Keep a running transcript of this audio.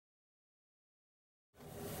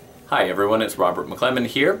Hi everyone, it's Robert McClellan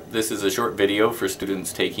here. This is a short video for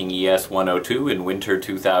students taking ES102 in winter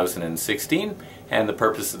 2016, and the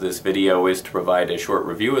purpose of this video is to provide a short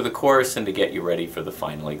review of the course and to get you ready for the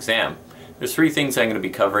final exam. There's three things I'm going to be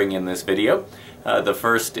covering in this video. The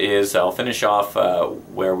first is I'll finish off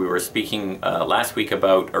where we were speaking last week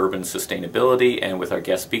about urban sustainability and with our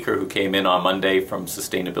guest speaker who came in on Monday from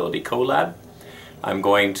Sustainability CoLab. I'm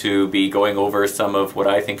going to be going over some of what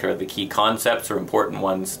I think are the key concepts or important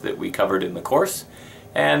ones that we covered in the course,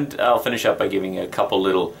 and I'll finish up by giving a couple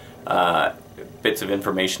little bits of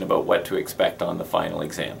information about what to expect on the final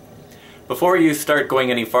exam. Before you start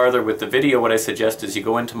going any farther with the video, what I suggest is you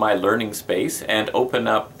go into my learning space and open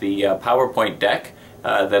up the PowerPoint deck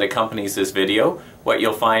that accompanies this video. What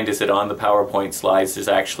you'll find is that on the PowerPoint slides there's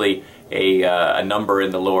actually a number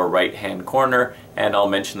in the lower right hand corner, and I'll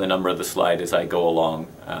mention the number of the slide as I go along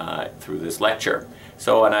through this lecture.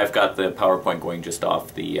 And I've got the PowerPoint going just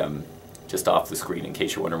off the screen in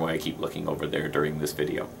case you're wondering why I keep looking over there during this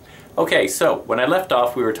video. Okay, so when I left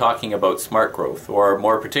off we were talking about smart growth, or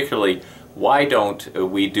more particularly, why don't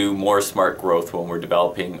we do more smart growth when we're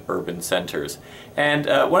developing urban centers? And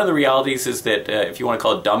one of the realities is that if you want to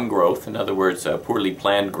call it dumb growth, in other words poorly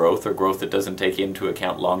planned growth or growth that doesn't take into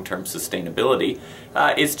account long-term sustainability,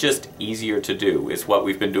 it's just easier to do. It's what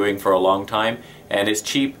we've been doing for a long time, and it's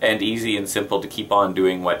cheap and easy and simple to keep on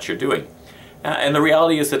doing what you're doing. And the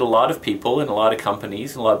reality is that a lot of people and a lot of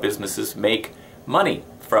companies and a lot of businesses make money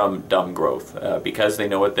from dumb growth because they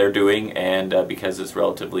know what they're doing and because it's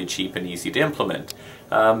relatively cheap and easy to implement.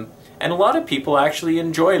 And a lot of people actually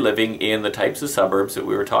enjoy living in the types of suburbs that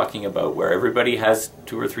we were talking about, where everybody has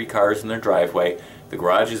 2 or 3 cars in their driveway, the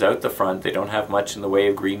garage is out the front, they don't have much in the way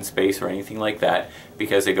of green space or anything like that,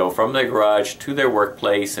 because they go from their garage to their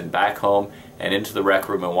workplace and back home and into the rec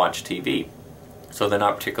room and watch TV. So they're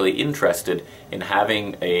not particularly interested in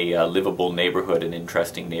having a livable neighborhood, an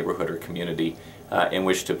interesting neighborhood or community in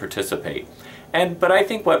which to participate. But I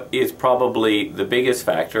think what is probably the biggest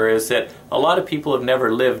factor is that a lot of people have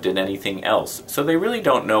never lived in anything else, so they really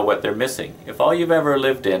don't know what they're missing. If all you've ever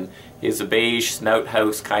lived in is a beige snout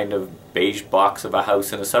house, kind of beige box of a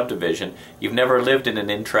house in a subdivision, you've never lived in an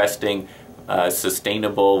interesting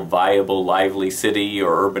sustainable, viable, lively city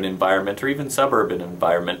or urban environment or even suburban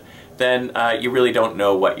environment, then you really don't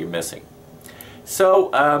know what you're missing.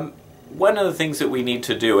 So one of the things that we need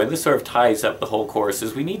to do, and this sort of ties up the whole course,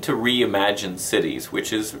 is we need to reimagine cities,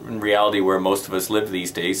 which is in reality where most of us live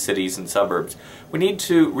these days, cities and suburbs. We need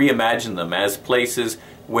to reimagine them as places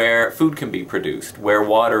where food can be produced, where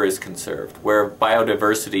water is conserved, where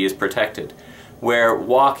biodiversity is protected, where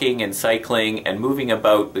walking and cycling and moving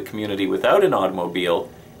about the community without an automobile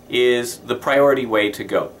is the priority way to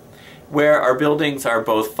go, where our buildings are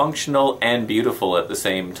both functional and beautiful at the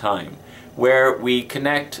same time, where we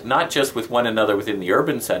connect not just with one another within the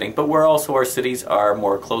urban setting, but where also our cities are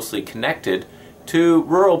more closely connected to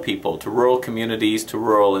rural people, to rural communities, to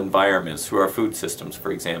rural environments, through our food systems,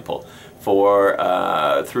 for example,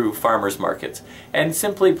 through farmers markets, and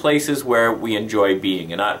simply places where we enjoy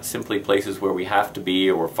being, and not simply places where we have to be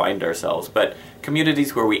or find ourselves, but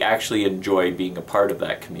communities where we actually enjoy being a part of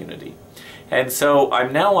that community. And so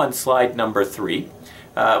I'm now on slide number 3,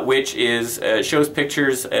 which shows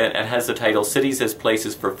pictures and has the title Cities as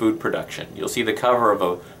Places for Food Production. You'll see the cover of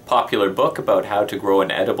a popular book about how to grow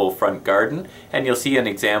an edible front garden, and you'll see an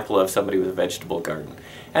example of somebody with a vegetable garden.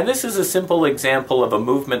 And this is a simple example of a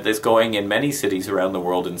movement that's going in many cities around the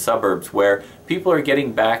world in suburbs, where people are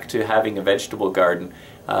getting back to having a vegetable garden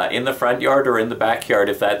in the front yard or in the backyard,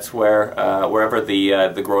 if that's wherever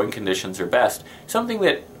the growing conditions are best. Something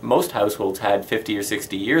that most households had 50 or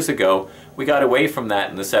 60 years ago. We got away from that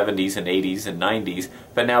in the 70s and 80s and 90s,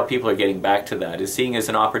 but now people are getting back to that, is seeing as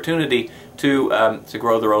an opportunity to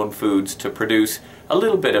grow their own foods, to produce a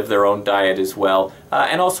little bit of their own diet as well,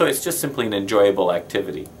 and also it's just simply an enjoyable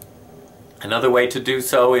activity. Another way to do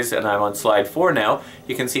so is, and I'm on slide 4 now,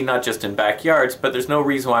 you can see not just in backyards, but there's no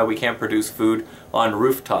reason why we can't produce food on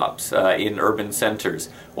rooftops in urban centers,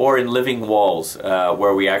 or in living walls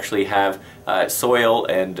where we actually have soil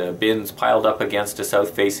and bins piled up against a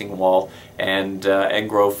south-facing wall, and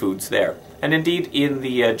grow foods there. And indeed, in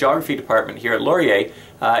the geography department here at Laurier,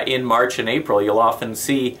 in March and April, you'll often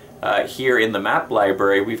see here in the map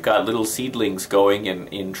library, we've got little seedlings going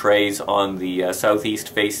in trays on the southeast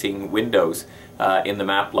facing windows in the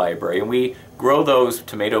map library, and we grow those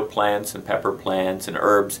tomato plants and pepper plants and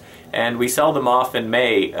herbs, and we sell them off in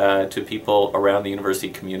May to people around the university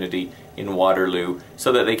community in Waterloo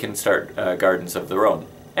so that they can start gardens of their own.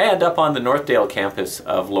 And up on the Northdale campus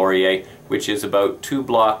of Laurier, which is about 2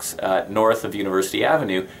 blocks north of University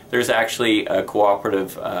Avenue, there's actually a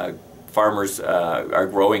cooperative farmers are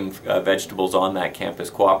growing vegetables on that campus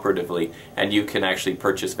cooperatively, and you can actually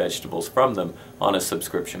purchase vegetables from them on a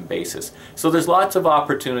subscription basis. So there's lots of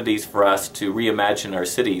opportunities for us to reimagine our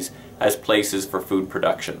cities as places for food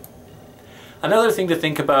production. Another thing to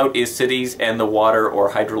think about is cities and the water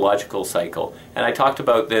or hydrological cycle. And I talked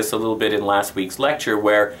about this a little bit in last week's lecture,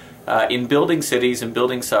 where in building cities and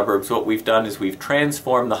building suburbs, what we've done is we've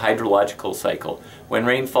transformed the hydrological cycle. When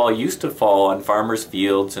rainfall used to fall on farmers'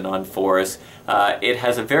 fields and on forests, it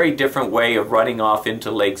has a very different way of running off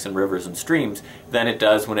into lakes and rivers and streams than it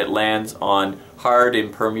does when it lands on hard,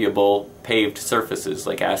 impermeable, paved surfaces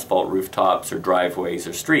like asphalt rooftops or driveways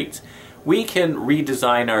or streets. We can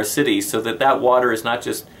redesign our cities so that that water is not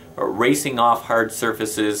just racing off hard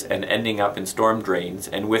surfaces and ending up in storm drains,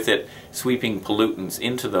 and with it sweeping pollutants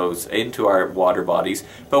into our water bodies,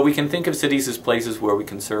 but we can think of cities as places where we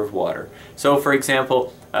conserve water. So for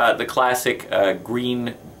example, the classic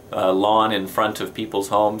green lawn in front of people's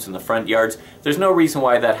homes in the front yards, there's no reason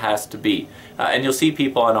why that has to be. And you'll see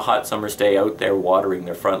people on a hot summer's day out there watering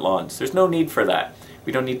their front lawns. There's no need for that.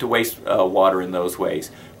 We don't need to waste water in those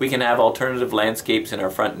ways. We can have alternative landscapes in our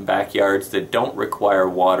front and backyards that don't require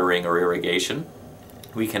watering or irrigation.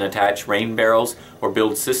 We can attach rain barrels or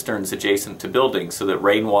build cisterns adjacent to buildings so that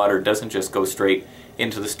rainwater doesn't just go straight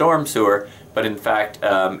into the storm sewer, but in fact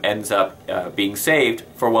ends up being saved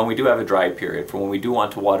for when we do have a dry period, for when we do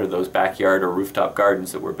want to water those backyard or rooftop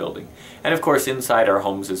gardens that we're building. And of course inside our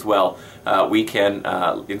homes as well, we can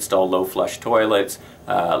install low flush toilets,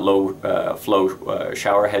 low flow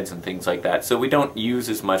shower heads and things like that, so we don't use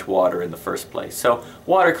as much water in the first place. So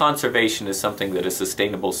water conservation is something that a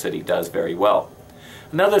sustainable city does very well.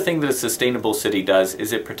 Another thing that a sustainable city does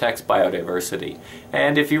is it protects biodiversity.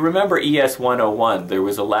 And if you remember ES101, there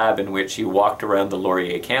was a lab in which you walked around the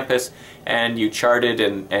Laurier campus and you charted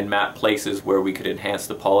and mapped places where we could enhance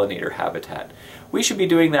the pollinator habitat. We should be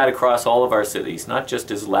doing that across all of our cities, not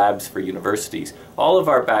just as labs for universities. All of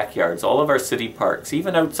our backyards, all of our city parks,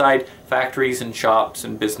 even outside factories and shops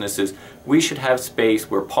and businesses, we should have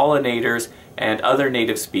space where pollinators and other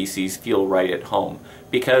native species feel right at home.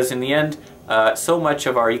 Because in the end, so much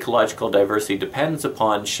of our ecological diversity depends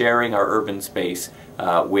upon sharing our urban space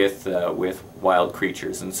with wild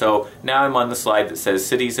creatures. And so now I'm on the slide that says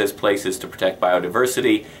cities as places to protect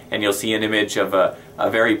biodiversity, and you'll see an image of a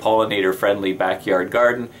very pollinator-friendly backyard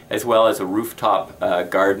garden, as well as a rooftop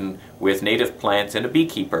garden with native plants and a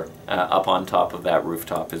beekeeper up on top of that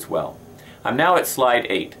rooftop as well. I'm now at slide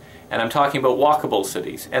 8, and I'm talking about walkable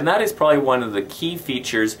cities, and that is probably one of the key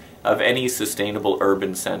features of any sustainable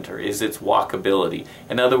urban center, is its walkability.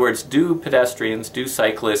 In other words, do pedestrians, do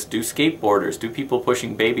cyclists, do skateboarders, do people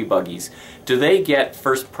pushing baby buggies, do they get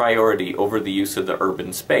first priority over the use of the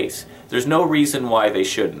urban space? There's no reason why they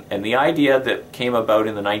shouldn't. And the idea that came about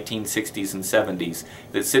in the 1960s and 70s,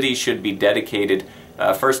 that cities should be dedicated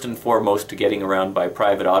first and foremost to getting around by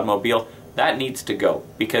private automobile, that needs to go,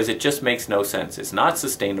 because it just makes no sense. It's not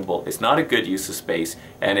sustainable, it's not a good use of space,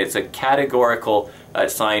 and it's a categorical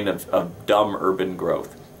sign of dumb urban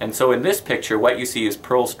growth. And so in this picture, what you see is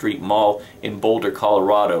Pearl Street Mall in Boulder,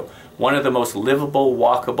 Colorado, one of the most livable,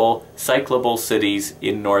 walkable, cyclable cities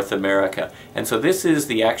in North America. And so this is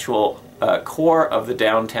the actual core of the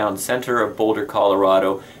downtown center of Boulder,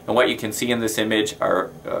 Colorado, and what you can see in this image are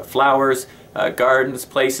flowers, gardens,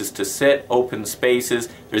 places to sit, open spaces.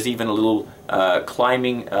 There's even a little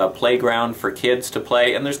climbing playground for kids to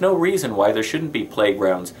play, and there's no reason why there shouldn't be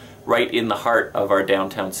playgrounds right in the heart of our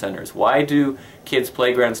downtown centers. Why do kids'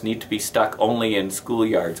 playgrounds need to be stuck only in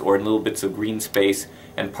schoolyards or in little bits of green space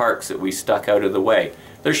and parks that we stuck out of the way?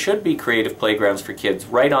 There should be creative playgrounds for kids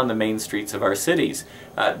right on the main streets of our cities.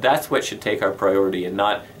 That's what should take our priority, and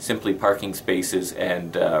not simply parking spaces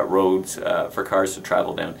and roads for cars to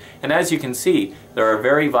travel down. And as you can see, there are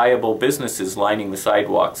very viable businesses lining the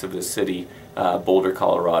sidewalks of this city, Boulder,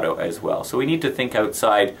 Colorado as well. So we need to think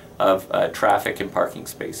outside of traffic and parking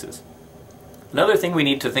spaces. Another thing we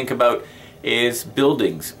need to think about is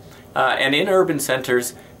buildings. And in urban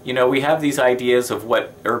centers, you know, we have these ideas of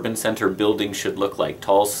what urban center buildings should look like.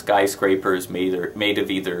 Tall skyscrapers made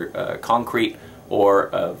of either concrete or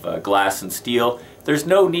of glass and steel. There's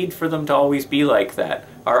no need for them to always be like that.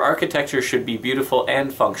 Our architecture should be beautiful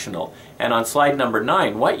and functional. And on slide number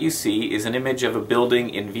 9, what you see is an image of a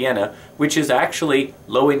building in Vienna, which is actually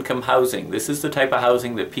low-income housing. This is the type of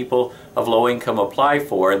housing that people of low income apply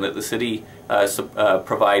for and that the city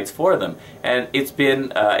provides for them. And it's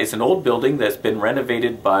an old building that's been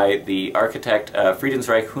renovated by the architect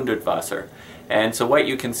Friedensreich Hundertwasser. And so what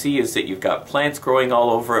you can see is that you've got plants growing all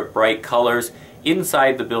over it, bright colors.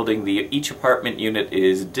 Inside the building, each apartment unit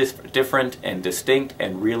is different and distinct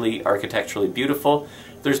and really architecturally beautiful.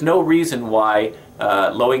 There's no reason why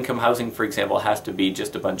low-income housing, for example, has to be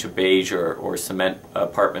just a bunch of beige or cement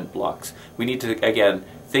apartment blocks. We need to, again,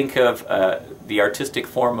 think of the artistic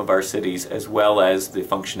form of our cities as well as the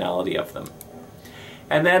functionality of them.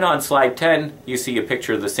 And then on slide 10, you see a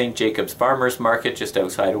picture of the St. Jacob's Farmers Market just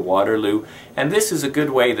outside of Waterloo. And this is a good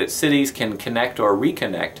way that cities can connect or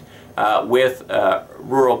reconnect with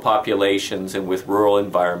rural populations and with rural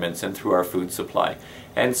environments and through our food supply.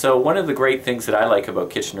 And so one of the great things that I like about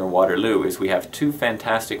Kitchener-Waterloo is we have two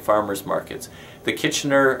fantastic farmers markets. The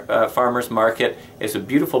Kitchener Farmers Market is a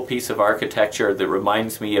beautiful piece of architecture that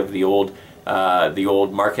reminds me of the old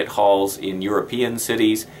market halls in European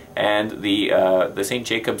cities, and the St.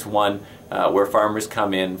 Jacob's one where farmers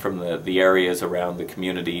come in from the areas around the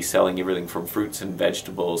community selling everything from fruits and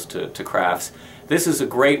vegetables to crafts. This is a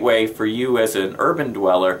great way for you as an urban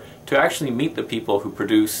dweller to actually meet the people who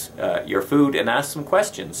produce your food and ask some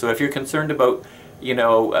questions. So if you're concerned about, you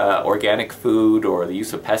know, organic food or the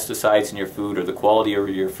use of pesticides in your food or the quality of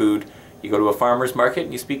your food, you go to a farmer's market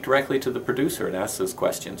and you speak directly to the producer and ask those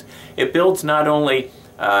questions. It builds not only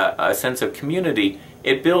a sense of community,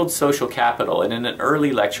 it builds social capital. And in an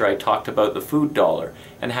early lecture I talked about the food dollar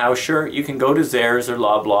and how, sure, you can go to Zehrs or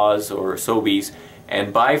Loblaws or Sobeys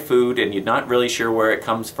and buy food and you're not really sure where it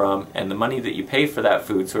comes from, and the money that you pay for that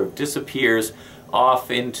food sort of disappears off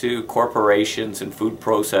into corporations and food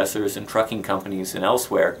processors and trucking companies and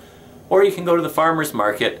elsewhere. Or you can go to the farmer's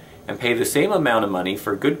market and pay the same amount of money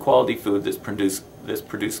for good quality food that's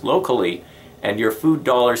produced locally, and your food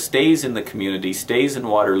dollar stays in the community, stays in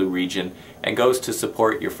Waterloo region, and goes to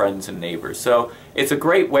support your friends and neighbors. So it's a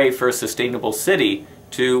great way for a sustainable city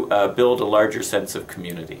to build a larger sense of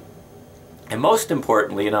community. And most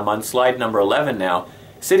importantly, and I'm on slide number 11 now,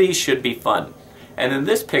 cities should be fun. And in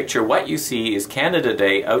this picture, what you see is Canada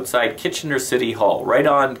Day outside Kitchener City Hall, right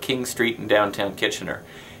on King Street in downtown Kitchener.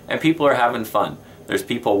 And people are having fun. There's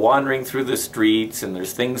people wandering through the streets, and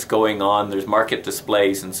there's things going on, there's market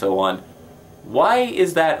displays and so on. Why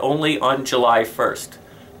is that only on July 1st?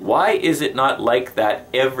 Why is it not like that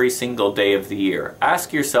every single day of the year?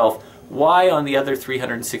 Ask yourself, why on the other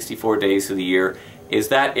 364 days of the year is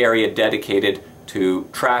that area dedicated to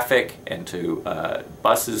traffic and to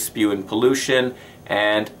buses spewing pollution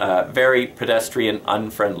and very pedestrian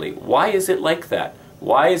unfriendly? Why is it like that?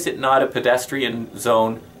 Why is it not a pedestrian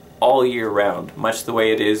zone all year round, much the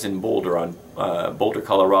way it is in Boulder,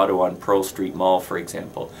 Colorado on Pearl Street Mall, for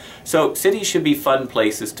example? So cities should be fun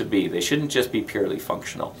places to be. They shouldn't just be purely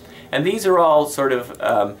functional. And these are all sort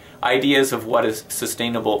of ideas of what a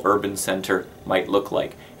sustainable urban center might look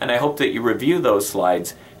like. And I hope that you review those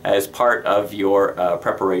slides as part of your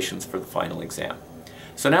preparations for the final exam.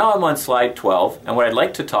 So now I'm on slide 12, and what I'd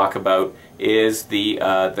like to talk about is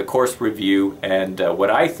the course review and what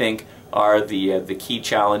I think are the key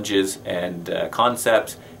challenges and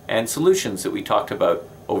concepts and solutions that we talked about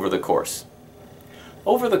over the course.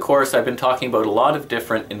 Over the course, I've been talking about a lot of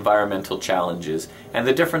different environmental challenges and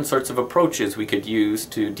the different sorts of approaches we could use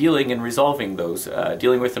to dealing with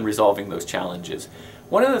and resolving those challenges.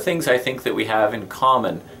 One of the things I think that we have in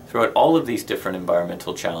common throughout all of these different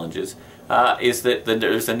environmental challenges is that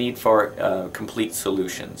there's a need for complete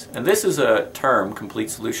solutions. And this is a term, complete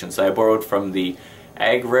solutions, I borrowed from the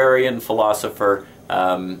agrarian philosopher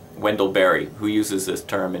Wendell Berry, who uses this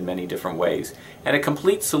term in many different ways. And a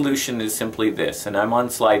complete solution is simply this, and I'm on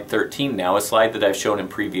slide 13 now, a slide that I've shown in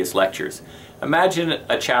previous lectures. Imagine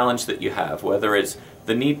a challenge that you have, whether it's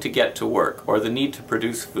the need to get to work, or the need to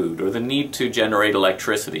produce food, or the need to generate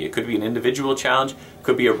electricity. It could be an individual challenge, it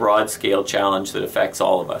could be a broad-scale challenge that affects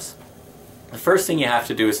all of us. The first thing you have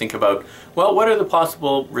to do is think about, well, what are the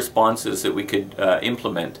possible responses that we could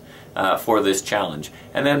implement for this challenge?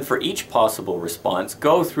 And then for each possible response,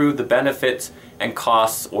 go through the benefits and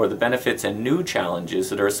costs, or the benefits and new challenges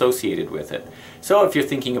that are associated with it. So if you're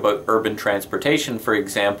thinking about urban transportation, for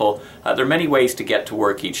example, there are many ways to get to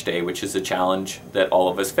work each day, which is a challenge that all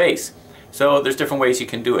of us face. So there's different ways you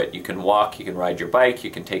can do it. You can walk, you can ride your bike, you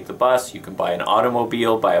can take the bus, you can buy an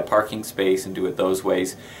automobile, buy a parking space, and do it those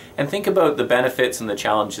ways. And think about the benefits and the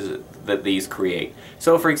challenges that these create.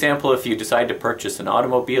 So for example, if you decide to purchase an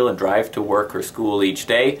automobile and drive to work or school each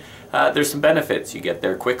day, there's some benefits. You get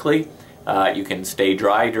there quickly, you can stay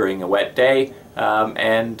dry during a wet day,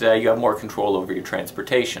 and you have more control over your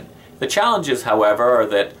transportation. The challenges, however, are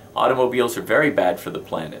that automobiles are very bad for the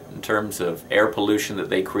planet in terms of air pollution that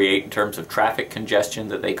they create, in terms of traffic congestion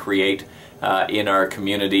that they create in our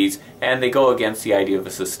communities, and they go against the idea of a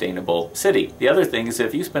sustainable city. The other thing is,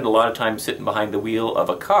 if you spend a lot of time sitting behind the wheel of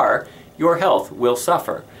a car, your health will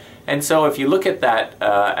suffer. And so if you look at that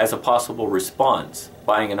as a possible response,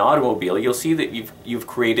 buying an automobile, you'll see that you've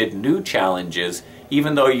created new challenges,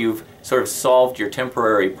 even though you've sort of solved your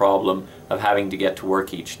temporary problem of having to get to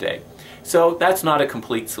work each day. So that's not a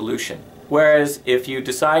complete solution. Whereas if you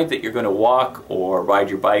decide that you're going to walk or ride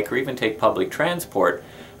your bike or even take public transport,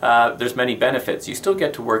 there's many benefits. You still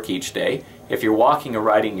get to work each day. If you're walking or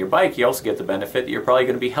riding your bike, you also get the benefit that you're probably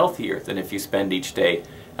going to be healthier than if you spend each day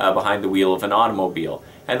behind the wheel of an automobile.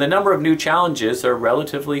 And the number of new challenges are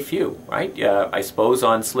relatively few, right? I suppose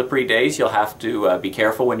on slippery days you'll have to be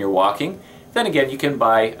careful when you're walking. Then again, you can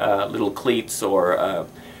buy little cleats or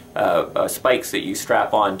spikes that you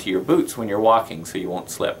strap on to your boots when you're walking so you won't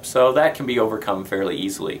slip. So that can be overcome fairly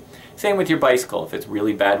easily. Same with your bicycle. If it's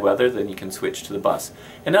really bad weather, then you can switch to the bus.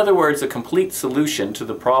 In other words, a complete solution to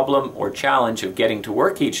the problem or challenge of getting to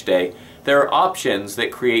work each day, there are options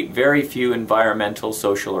that create very few environmental,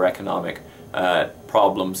 social, or economic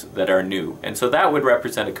problems that are new. And so that would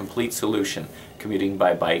represent a complete solution, commuting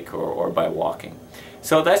by bike or by walking.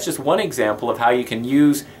 So that's just one example of how you can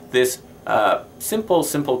use this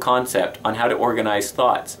simple concept on how to organize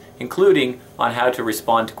thoughts, including on how to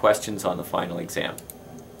respond to questions on the final exam.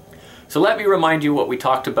 So let me remind you what we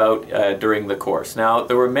talked about during the course. Now,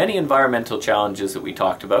 there were many environmental challenges that we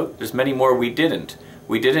talked about. There's many more we didn't.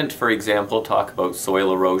 We didn't, for example, talk about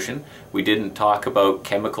soil erosion. We didn't talk about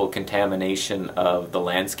chemical contamination of the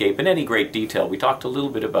landscape in any great detail. We talked a little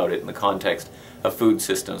bit about it in the context of food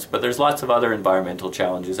systems, but there's lots of other environmental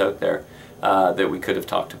challenges out there that we could have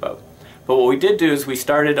talked about. But what we did do is we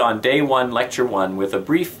started on day one, lecture one, with a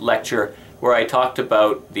brief lecture where I talked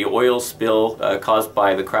about the oil spill caused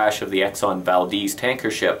by the crash of the Exxon Valdez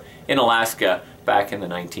tanker ship in Alaska back in the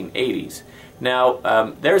 1980s.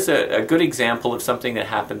 Now, there's a good example of something that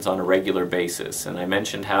happens on a regular basis, and I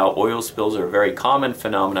mentioned how oil spills are a very common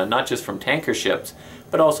phenomenon, not just from tanker ships,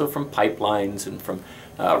 but also from pipelines and from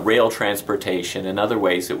rail transportation and other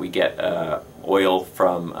ways that we get oil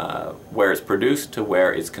from where it's produced to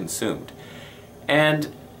where it's consumed.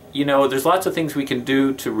 And you know, there's lots of things we can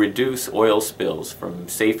do to reduce oil spills, from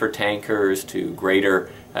safer tankers to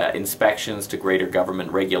greater inspections to greater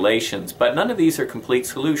government regulations, but none of these are complete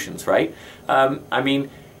solutions, right? I mean,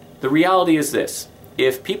 the reality is this: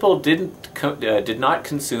 if people did not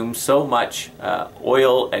consume so much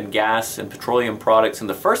oil and gas and petroleum products in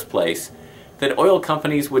the first place, then oil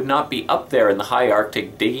companies would not be up there in the high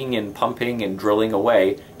Arctic digging and pumping and drilling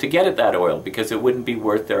away to get at that oil, because it wouldn't be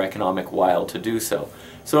worth their economic while to do so.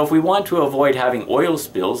 So if we want to avoid having oil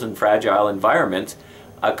spills in fragile environments,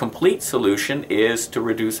 a complete solution is to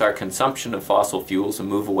reduce our consumption of fossil fuels and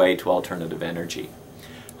move away to alternative energy.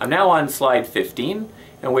 I'm now on slide 15,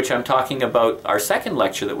 in which I'm talking about our second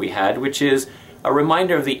lecture that we had, which is a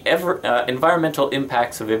reminder of the environmental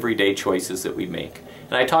impacts of everyday choices that we make.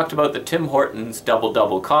 And I talked about the Tim Hortons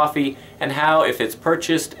Double coffee and how if it's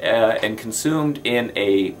purchased and consumed in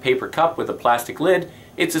a paper cup with a plastic lid,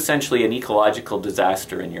 it's essentially an ecological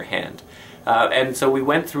disaster in your hand. And so we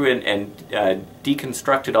went through and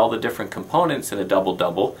deconstructed all the different components in a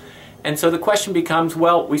double. And so the question becomes,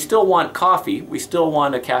 well, we still want coffee, we still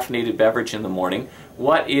want a caffeinated beverage in the morning.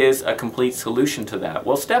 What is a complete solution to that?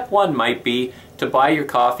 Well, step one might be to buy your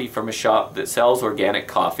coffee from a shop that sells organic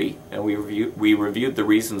coffee, and we reviewed the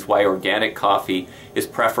reasons why organic coffee is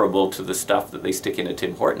preferable to the stuff that they stick in a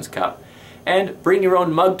Tim Hortons cup. And bring your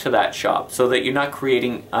own mug to that shop so that you're not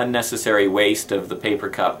creating unnecessary waste of the paper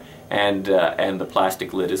cup and the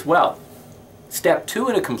plastic lid as well. Step two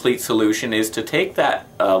in a complete solution is to take that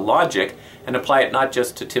logic and apply it not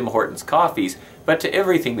just to Tim Hortons coffees, but to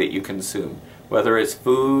everything that you consume, whether it's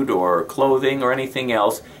food or clothing or anything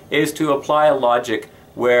else, is to apply a logic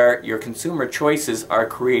where your consumer choices are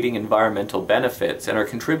creating environmental benefits and are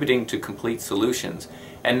contributing to complete solutions,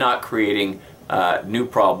 and not creating new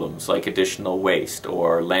problems like additional waste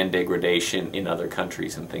or land degradation in other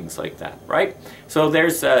countries and things like that, right? So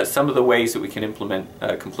there's some of the ways that we can implement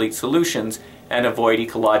complete solutions and avoid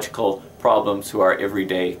ecological problems to our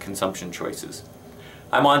everyday consumption choices.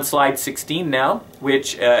 I'm on slide 16 now,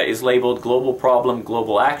 which is labeled Global Problem,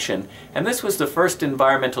 Global Action, and this was the first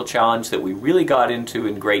environmental challenge that we really got into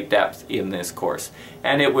in great depth in this course,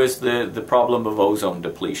 and it was the problem of ozone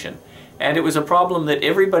depletion. And it was a problem that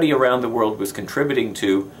everybody around the world was contributing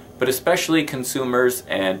to, but especially consumers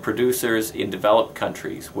and producers in developed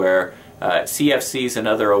countries where CFCs and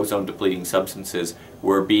other ozone depleting substances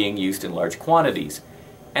were being used in large quantities.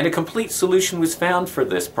 And a complete solution was found for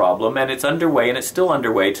this problem, and it's underway, and it's still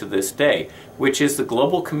underway to this day, which is the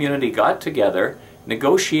global community got together,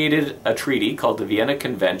 negotiated a treaty called the Vienna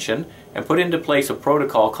Convention, and put into place a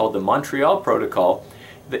protocol called the Montreal Protocol.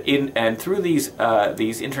 And through these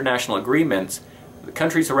international agreements, the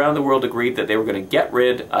countries around the world agreed that they were going to get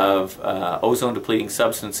rid of ozone-depleting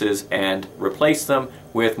substances and replace them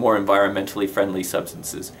with more environmentally friendly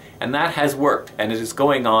substances. And that has worked, and it is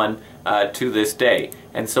going on to this day.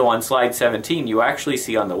 And so on slide 17, you actually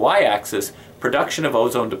see on the y-axis production of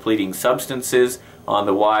ozone-depleting substances on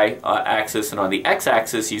the y-axis, and on the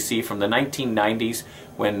x-axis you see from the 1990s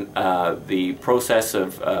when the process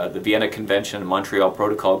of the Vienna Convention and Montreal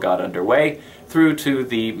Protocol got underway, through to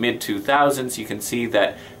the mid-2000s. You can see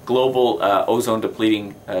that global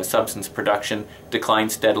ozone-depleting substance production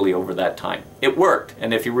declined steadily over that time. It worked,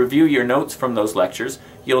 and if you review your notes from those lectures,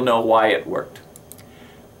 you'll know why it worked.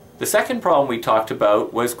 The second problem we talked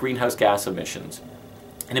about was greenhouse gas emissions.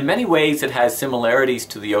 And in many ways it has similarities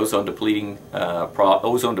to the ozone depletion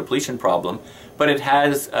problem, but it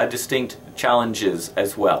has distinct challenges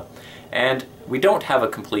as well. And we don't have a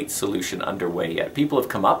complete solution underway yet. People have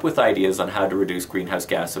come up with ideas on how to reduce greenhouse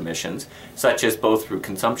gas emissions, such as both through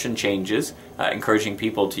consumption changes, encouraging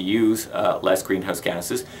people to use less greenhouse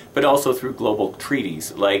gases, but also through global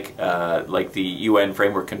treaties like the UN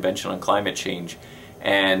Framework Convention on Climate Change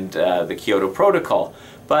and the Kyoto Protocol.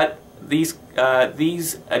 But these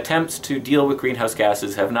attempts to deal with greenhouse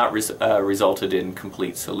gases have not resulted in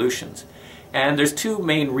complete solutions. And there's two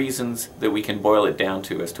main reasons that we can boil it down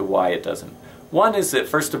to as to why it doesn't. One is that,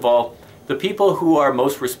 first of all, the people who are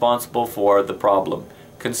most responsible for the problem,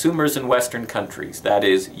 consumers in Western countries, that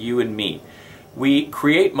is, you and me, we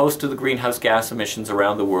create most of the greenhouse gas emissions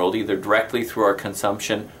around the world either directly through our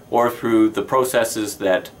consumption or through the processes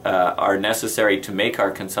that are necessary to make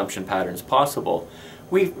our consumption patterns possible.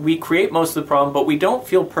 We create most of the problem, but we don't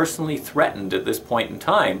feel personally threatened at this point in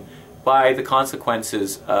time by the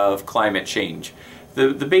consequences of climate change.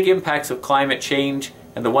 The big impacts of climate change,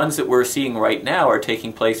 and the ones that we're seeing right now, are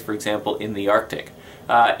taking place, for example, in the Arctic,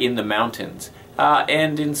 in the mountains,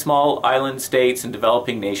 and in small island states and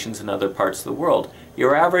developing nations in other parts of the world.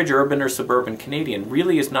 Your average urban or suburban Canadian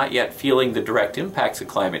really is not yet feeling the direct impacts of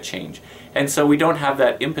climate change, and so we don't have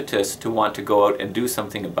that impetus to want to go out and do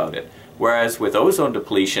something about it. Whereas with ozone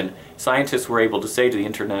depletion, scientists were able to say to the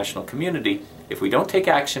international community, if we don't take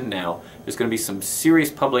action now, there's going to be some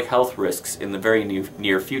serious public health risks in the very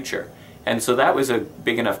near future. And so that was a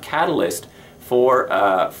big enough catalyst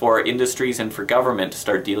for industries and for government to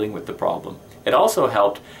start dealing with the problem. It also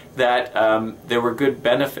helped that there were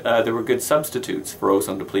good substitutes for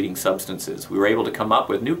ozone-depleting substances. We were able to come up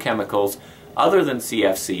with new chemicals other than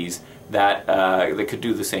CFCs that could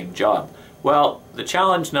do the same job. Well, the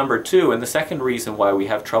challenge number two, and the second reason why we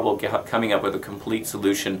have trouble coming up with a complete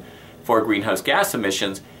solution for greenhouse gas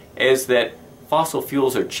emissions, is that fossil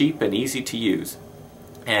fuels are cheap and easy to use.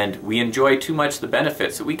 And we enjoy too much the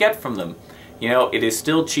benefits that we get from them. You know, it is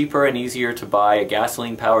still cheaper and easier to buy a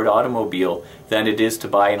gasoline-powered automobile than it is to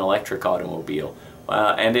buy an electric automobile.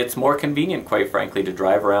 And it's more convenient, quite frankly, to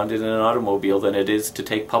drive around in an automobile than it is to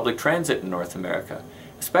take public transit in North America.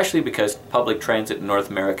 Especially because public transit in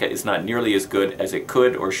North America is not nearly as good as it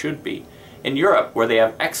could or should be. In Europe, where they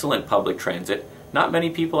have excellent public transit, not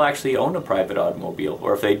many people actually own a private automobile,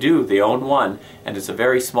 or if they do, they own one, and it's a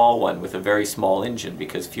very small one with a very small engine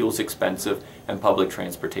because fuel's expensive and public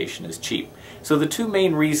transportation is cheap. So the two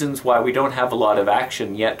main reasons why we don't have a lot of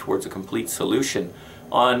action yet towards a complete solution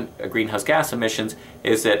on greenhouse gas emissions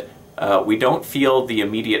is that we don't feel the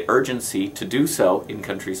immediate urgency to do so in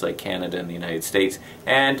countries like Canada and the United States,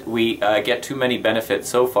 and we get too many benefits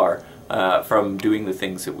so far from doing the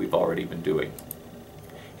things that we've already been doing.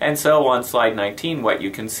 And so on slide 19, what you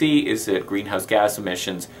can see is that greenhouse gas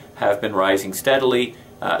emissions have been rising steadily,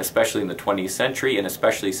 especially in the 20th century and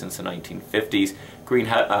especially since the 1950s.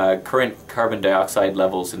 Current carbon dioxide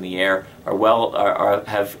levels in the air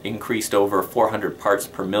have increased over 400 parts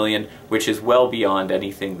per million, which is well beyond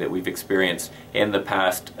anything that we've experienced in the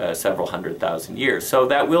past several 100,000 years. So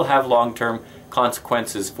that will have long-term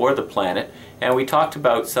consequences for the planet, and we talked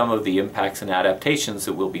about some of the impacts and adaptations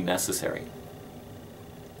that will be necessary.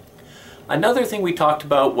 Another thing we talked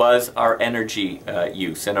about was our energy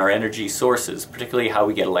use and our energy sources, particularly how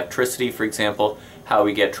we get electricity, for example, how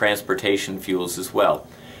we get transportation fuels as well.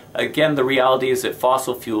 Again, the reality is that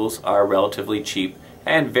fossil fuels are relatively cheap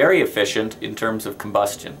and very efficient in terms of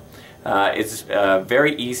combustion. It's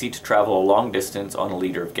very easy to travel a long distance on a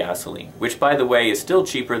liter of gasoline, which, by the way, is still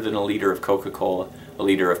cheaper than a liter of Coca-Cola, a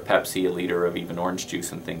liter of Pepsi, a liter of even orange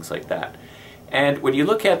juice and things like that. And when you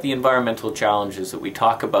look at the environmental challenges that we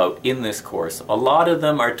talk about in this course, a lot of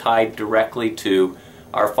them are tied directly to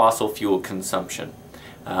our fossil fuel consumption.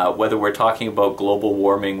 Whether we're talking about global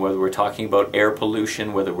warming, whether we're talking about air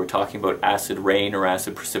pollution, whether we're talking about acid rain or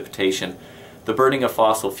acid precipitation, the burning of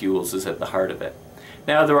fossil fuels is at the heart of it.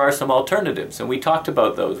 Now there are some alternatives, and we talked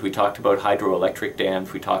about those. We talked about hydroelectric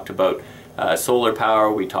dams, we talked about solar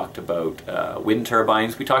power, we talked about wind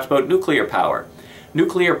turbines, we talked about nuclear power.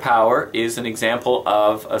 Nuclear power is an example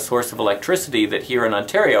of a source of electricity that here in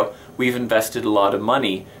Ontario we've invested a lot of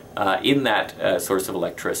money in that source of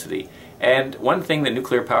electricity. And one thing that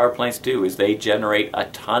nuclear power plants do is they generate a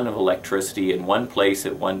ton of electricity in one place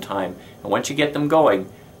at one time, and once you get them going,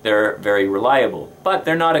 they're very reliable. But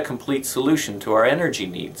they're not a complete solution to our energy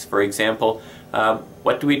needs. For example,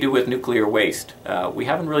 what do we do with nuclear waste? We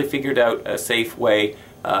haven't really figured out a safe way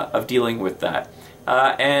of dealing with that.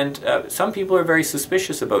 Some people are very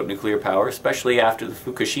suspicious about nuclear power, especially after the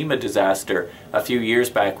Fukushima disaster a few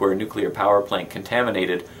years back, where a nuclear power plant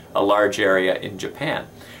contaminated a large area in Japan.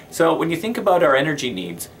 So when you think about our energy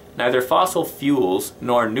needs, neither fossil fuels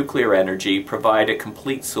nor nuclear energy provide a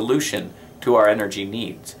complete solution to our energy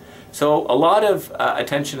needs. So a lot of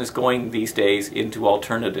attention is going these days into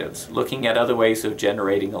alternatives, looking at other ways of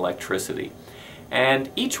generating electricity. And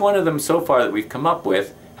each one of them so far that we've come up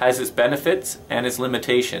with has its benefits and its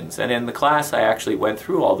limitations. And in the class I actually went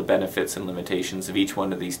through all the benefits and limitations of each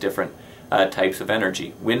one of these different types of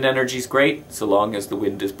energy. Wind energy is great so long as the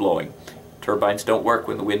wind is blowing. Turbines don't work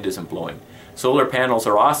when the wind isn't blowing. Solar panels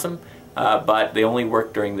are awesome, but they only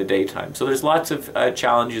work during the daytime. So there's lots of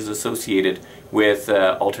challenges associated with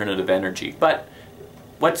alternative energy. But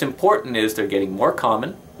what's important is they're getting more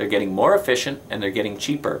common, they're getting more efficient, and they're getting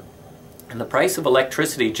cheaper. And the price of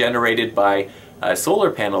electricity generated by solar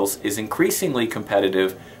panels is increasingly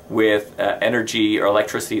competitive with energy or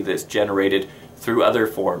electricity that's generated through other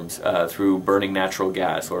forms, through burning natural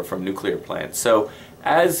gas or from nuclear plants. So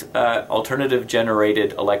as alternative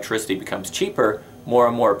generated electricity becomes cheaper, more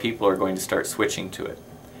and more people are going to start switching to it.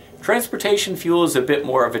 Transportation fuel is a bit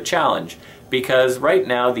more of a challenge because right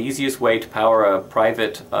now the easiest way to power a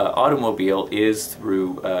private automobile is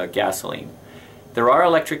through gasoline. There are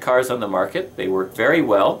electric cars on the market. They work very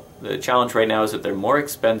well. The challenge right now is that they're more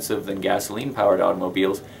expensive than gasoline-powered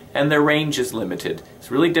automobiles, and their range is limited.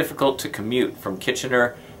 It's really difficult to commute from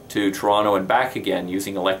Kitchener to Toronto and back again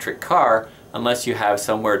using an electric car unless you have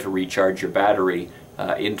somewhere to recharge your battery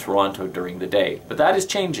in Toronto during the day. But that is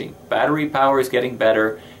changing. Battery power is getting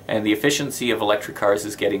better, and the efficiency of electric cars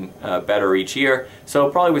is getting better each year. So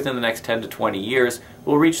probably within the next 10 to 20 years,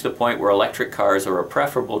 we'll reach the point where electric cars are a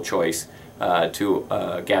preferable choice to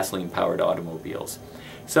gasoline-powered automobiles.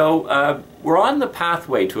 So we're on the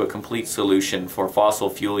pathway to a complete solution for fossil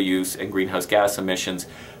fuel use and greenhouse gas emissions,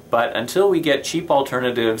 but until we get cheap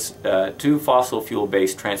alternatives to fossil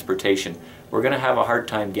fuel-based transportation, we're going to have a hard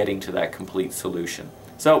time getting to that complete solution.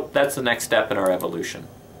 So that's the next step in our evolution.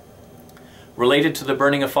 Related to the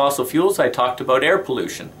burning of fossil fuels, I talked about air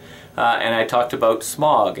pollution, and I talked about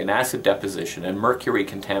smog and acid deposition and mercury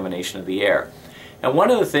contamination of the air. And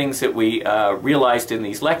one of the things that we realized in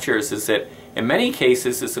these lectures is that in many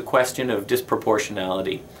cases it's a question of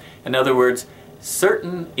disproportionality. In other words,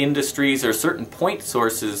 certain industries or certain point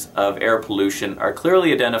sources of air pollution are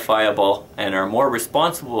clearly identifiable and are more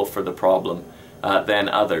responsible for the problem than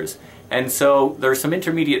others. And so there are some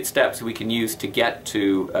intermediate steps we can use to get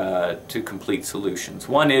to complete solutions.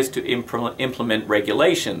 One is to implement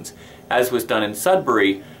regulations, as was done in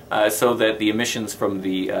Sudbury, so that the emissions from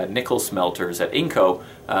the nickel smelters at Inco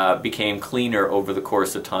became cleaner over the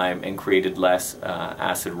course of time and created less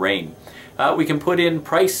acid rain. We can put in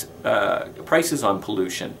prices on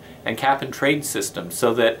pollution and cap and trade systems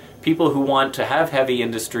so that people who want to have heavy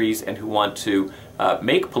industries and who want to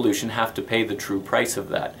make pollution have to pay the true price of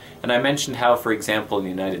that. And I mentioned how, for example, in the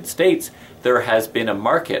United States, there has been a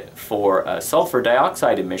market for sulfur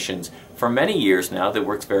dioxide emissions for many years now that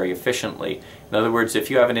works very efficiently. In other words, if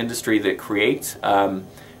you have an industry that creates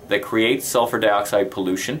sulfur dioxide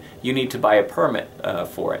pollution, you need to buy a permit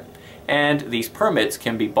for it. And these permits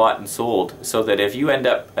can be bought and sold so that if you end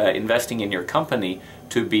up investing in your company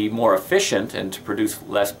to be more efficient and to produce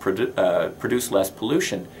less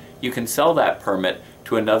pollution, you can sell that permit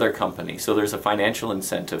to another company. So there's a financial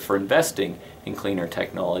incentive for investing in cleaner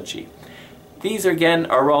technology. These, again,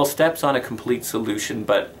 are all steps on a complete solution,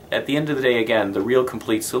 but at the end of the day, again, the real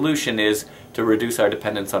complete solution is to reduce our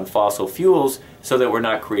dependence on fossil fuels so that we're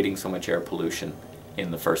not creating so much air pollution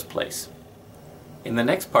in the first place. In the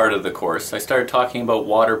next part of the course, I started talking about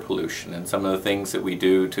water pollution and some of the things that we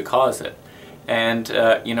do to cause it. And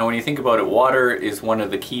you know, when you think about it, water is one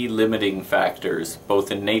of the key limiting factors,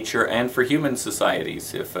 both in nature and for human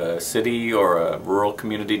societies. If a city or a rural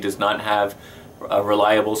community does not have a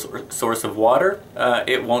reliable source of water,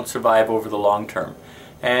 it won't survive over the long term.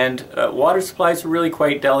 And water supplies are really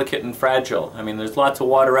quite delicate and fragile. I mean, there's lots of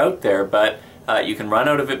water out there, but you can run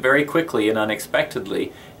out of it very quickly and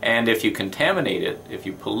unexpectedly, and if you contaminate it, if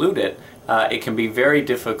you pollute it, it can be very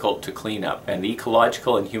difficult to clean up, and the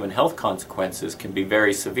ecological and human health consequences can be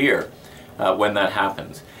very severe when that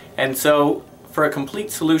happens. And so, for a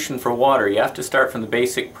complete solution for water, you have to start from the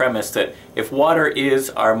basic premise that if water is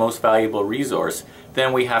our most valuable resource,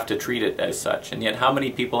 then we have to treat it as such. And yet, how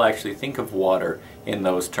many people actually think of water in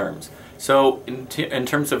those terms? So, in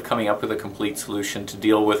terms of coming up with a complete solution to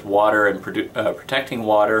deal with water and protecting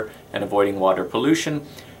water and avoiding water pollution,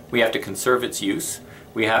 we have to conserve its use.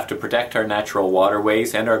 We have to protect our natural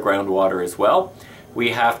waterways and our groundwater as well.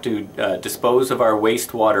 We have to dispose of our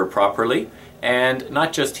wastewater properly. And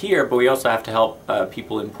not just here, but we also have to help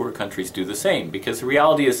people in poor countries do the same. Because the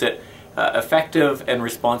reality is that effective and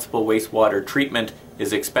responsible wastewater treatment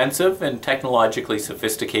is expensive and technologically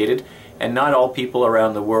sophisticated, and not all people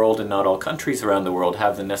around the world and not all countries around the world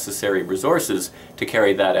have the necessary resources to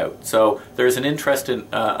carry that out. So there's an interest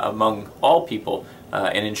among all people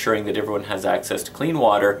in ensuring that everyone has access to clean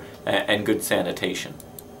water and good sanitation.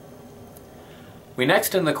 We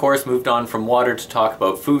next in the course moved on from water to talk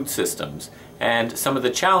about food systems and some of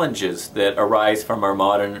the challenges that arise from our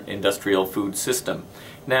modern industrial food system.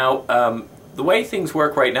 Now, the way things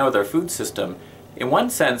work right now with our food system, in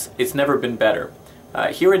one sense, it's never been better.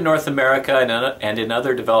 Here in North America and in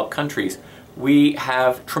other developed countries, we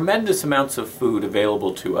have tremendous amounts of food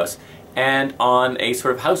available to us, and on a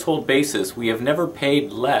sort of household basis, we have never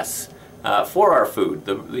paid less for our food.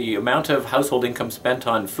 The amount of household income spent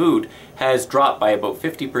on food has dropped by about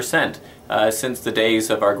 50% since the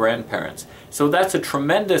days of our grandparents. So that's a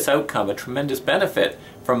tremendous outcome, a tremendous benefit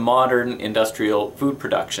from modern industrial food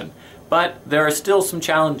production. But there are still some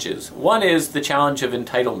challenges. One is the challenge of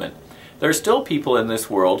entitlement. There are still people in this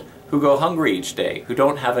world who go hungry each day, who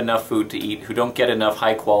don't have enough food to eat, who don't get enough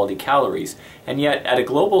high-quality calories, and yet at a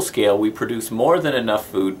global scale we produce more than enough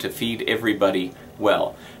food to feed everybody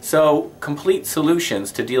well. So complete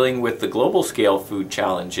solutions to dealing with the global scale food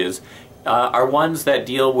challenges are ones that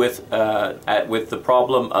deal with the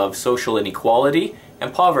problem of social inequality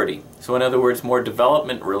and poverty. So in other words, more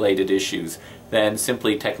development-related issues than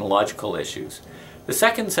simply technological issues. The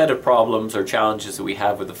second set of problems or challenges that we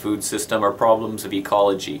have with the food system are problems of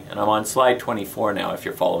ecology. And I'm on slide 24 now if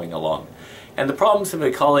you're following along. And the problems of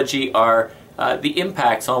ecology are the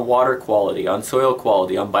impacts on water quality, on soil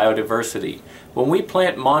quality, on biodiversity. When we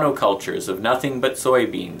plant monocultures of nothing but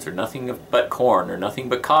soybeans or nothing but corn or nothing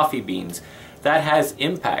but coffee beans, that has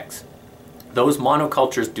impacts. Those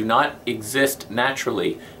monocultures do not exist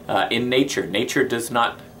naturally in nature. Nature does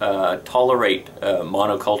not tolerate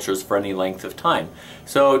monocultures for any length of time.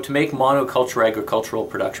 So to make monoculture agricultural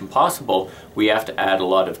production possible, we have to add a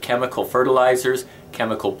lot of chemical fertilizers,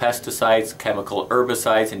 chemical pesticides, chemical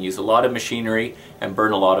herbicides, and use a lot of machinery and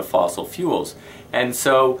burn a lot of fossil fuels. And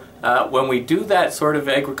so when we do that sort of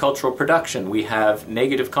agricultural production, we have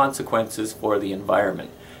negative consequences for the environment.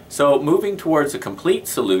 So moving towards a complete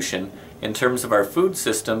solution in terms of our food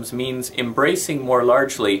systems means embracing more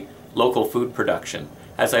largely local food production.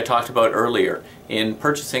 As I talked about earlier, in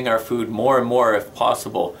purchasing our food more and more, if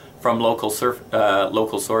possible, from local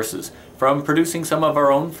sources, from producing some of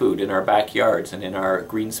our own food in our backyards and in our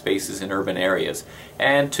green spaces in urban areas,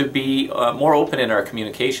 and to be more open in our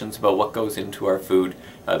communications about what goes into our food,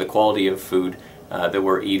 the quality of food that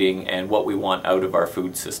we're eating, and what we want out of our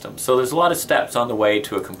food system. So there's a lot of steps on the way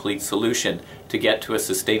to a complete solution to get to a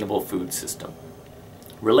sustainable food system.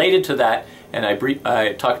 Related to that, and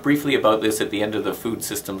I talked briefly about this at the end of the food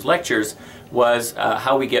systems lectures, was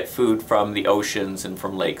how we get food from the oceans and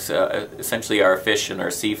from lakes, essentially our fish and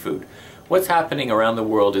our seafood. What's happening around the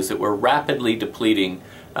world is that we're rapidly depleting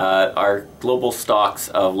our global stocks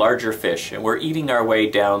of larger fish, and we're eating our way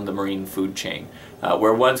down the marine food chain.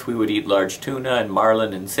 Where once we would eat large tuna and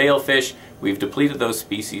marlin and sailfish, we've depleted those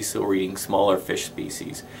species, so we're eating smaller fish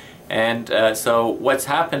species. And so what's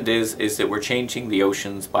happened is that we're changing the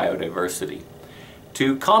ocean's biodiversity.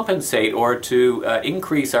 To compensate or to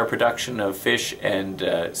increase our production of fish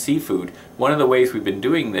and seafood, one of the ways we've been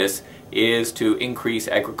doing this is to increase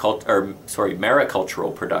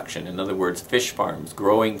maricultural production. In other words, fish farms,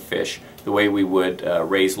 growing fish the way we would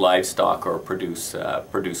raise livestock or produce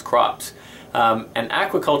crops. And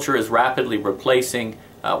aquaculture is rapidly replacing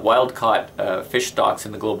wild-caught fish stocks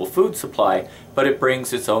in the global food supply, but it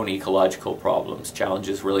brings its own ecological problems,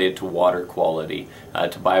 challenges related to water quality,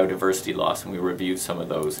 to biodiversity loss, and we reviewed some of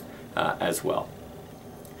those as well.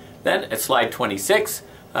 Then at slide 26,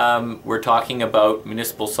 we're talking about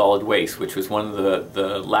municipal solid waste, which was one of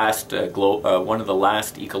the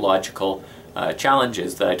last ecological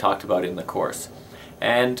challenges that I talked about in the course.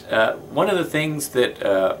 And one of the things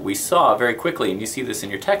that we saw very quickly, and you see this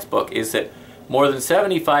in your textbook, is that more than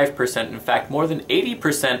 75%, in fact more than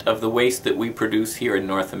 80% of the waste that we produce here in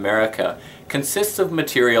North America consists of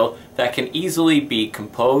material that can easily be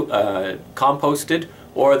composted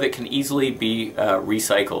or that can easily be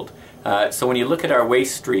recycled. So when you look at our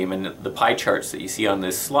waste stream and the pie charts that you see on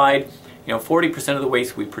this slide, 40% of the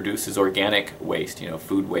waste we produce is organic waste,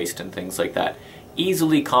 food waste and things like that.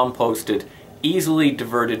 Easily composted, easily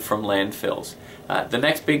diverted from landfills. The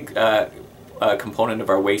next big component of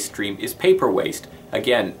our waste stream is paper waste.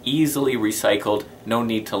 Again, easily recycled, no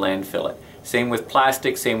need to landfill it. Same with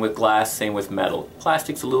plastic, same with glass, same with metal.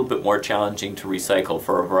 Plastic's a little bit more challenging to recycle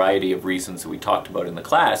for a variety of reasons that we talked about in the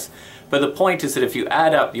class. But the point is that if you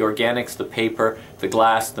add up the organics, the paper, the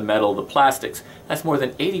glass, the metal, the plastics, that's more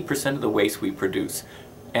than 80% of the waste we produce.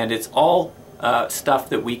 And it's all stuff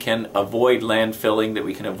that we can avoid landfilling, that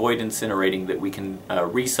we can avoid incinerating, that we can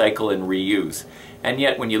recycle and reuse. And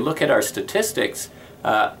yet when you look at our statistics,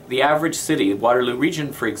 the average city, Waterloo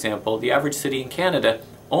Region for example, the average city in Canada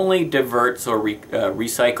only diverts or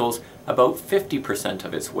recycles about 50%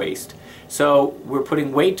 of its waste. So we're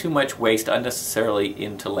putting way too much waste unnecessarily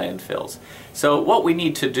into landfills. So what we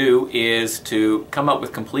need to do is to come up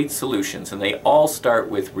with complete solutions, and they all start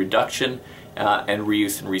with reduction and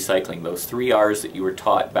reuse and recycling, those 3 R's that you were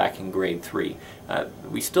taught back in grade 3.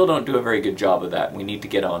 We still don't do a very good job of that. We need to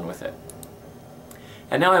get on with it.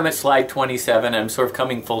 And now I'm at slide 27. I'm sort of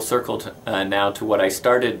coming full circle now to what I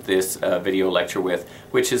started this video lecture with,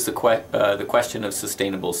 which is the question of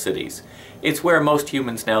sustainable cities. It's where most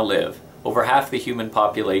humans now live. Over half the human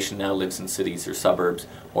population now lives in cities or suburbs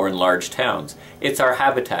or in large towns. It's our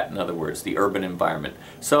habitat, in other words, the urban environment.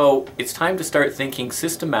 So it's time to start thinking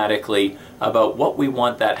systematically about what we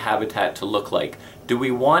want that habitat to look like. Do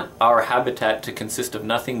we want our habitat to consist of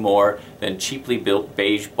nothing more than cheaply built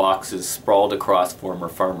beige boxes sprawled across former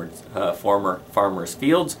farmers'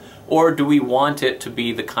 fields? Or do we want it to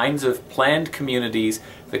be the kinds of planned communities,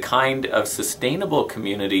 the kind of sustainable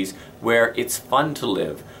communities where it's fun to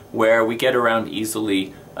live, where we get around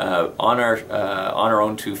easily on our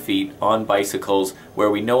own 2 feet, on bicycles, where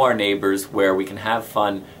we know our neighbors, where we can have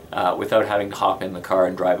fun without having to hop in the car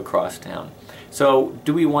and drive across town? So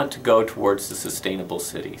do we want to go towards the sustainable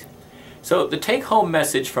cities? So the take-home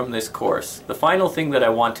message from this course, the final thing that I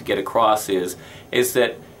want to get across is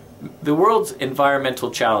that the world's environmental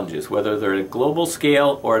challenges, whether they're at a global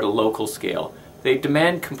scale or at a local scale, they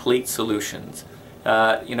demand complete solutions.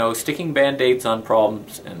 Sticking band-aids on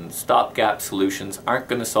problems and stopgap solutions aren't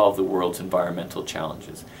going to solve the world's environmental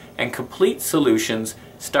challenges. And complete solutions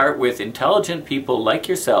start with intelligent people like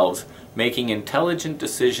yourselves making intelligent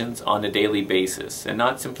decisions on a daily basis, and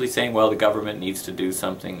not simply saying, well, the government needs to do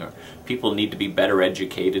something or people need to be better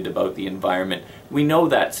educated about the environment. We know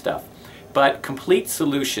that stuff. But complete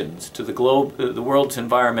solutions to the world's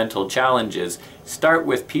environmental challenges start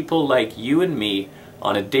with people like you and me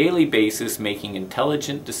on a daily basis making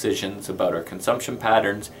intelligent decisions about our consumption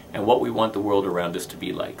patterns and what we want the world around us to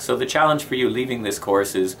be like. So the challenge for you leaving this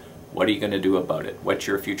course is, what are you going to do about it? What's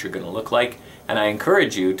your future going to look like? And I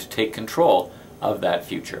encourage you to take control of that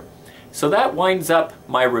future. So that winds up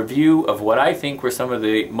my review of what I think were some of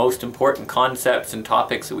the most important concepts and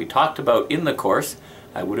topics that we talked about in the course.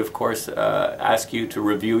 I would of course ask you to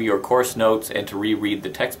review your course notes and to reread the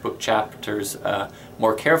textbook chapters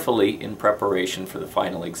more carefully in preparation for the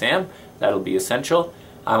final exam. That'll be essential.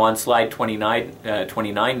 I'm on slide 29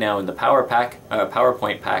 now in the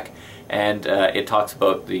PowerPoint pack, and it talks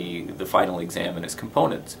about the final exam and its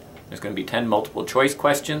components. There's going to be 10 multiple choice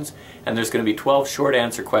questions, and there's going to be 12 short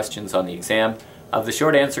answer questions on the exam. Of the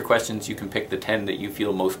short answer questions, you can pick the 10 that you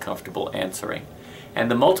feel most comfortable answering. And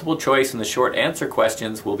the multiple choice and the short answer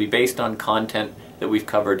questions will be based on content that we've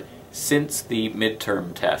covered since the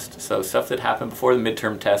midterm test. So stuff that happened before the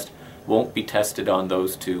midterm test won't be tested on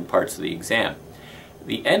those 2 parts of the exam.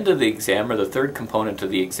 The end of the exam, or the third component of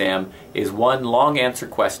the exam, is one long answer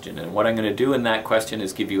question. And what I'm going to do in that question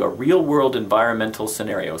is give you a real-world environmental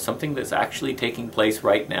scenario, something that's actually taking place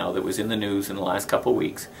right now that was in the news in the last couple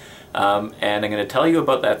weeks. And I'm going to tell you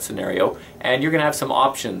about that scenario, and you're going to have some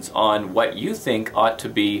options on what you think ought to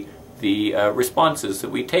be the responses that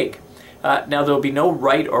we take. Now there will be no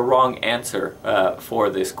right or wrong answer for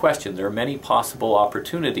this question. There are many possible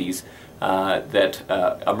opportunities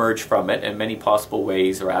that emerge from it, and many possible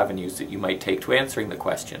ways or avenues that you might take to answering the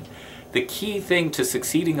question. The key thing to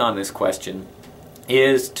succeeding on this question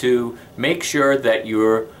is to make sure that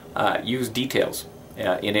you use details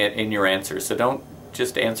in your answers. So don't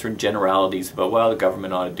just answer in generalities about, well, the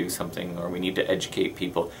government ought to do something, or we need to educate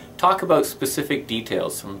people. Talk about specific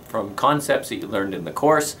details from concepts that you learned in the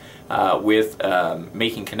course, with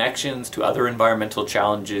making connections to other environmental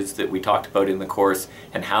challenges that we talked about in the course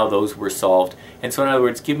and how those were solved. And so in other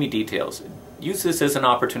words, give me details. Use this as an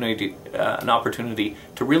opportunity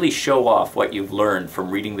to really show off what you've learned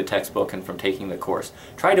from reading the textbook and from taking the course.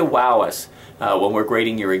 Try to wow us when we're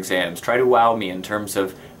grading your exams. Try to wow me in terms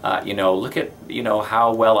of, look at,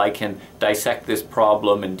 how well I can dissect this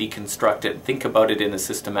problem and deconstruct it, think about it in a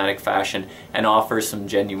systematic fashion, and offer some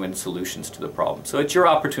genuine solutions to the problem. So it's your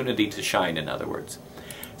opportunity to shine, in other words.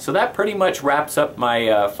 So that pretty much wraps up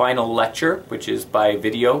my final lecture, which is by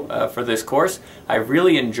video for this course. I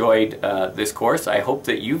really enjoyed this course. I hope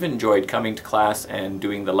that you've enjoyed coming to class and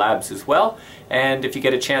doing the labs as well. And if you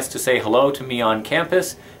get a chance to say hello to me on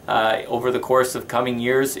campus over the course of coming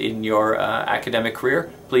years in your academic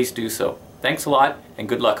career, please do so. Thanks a lot, and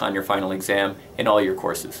good luck on your final exam in all your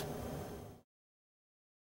courses.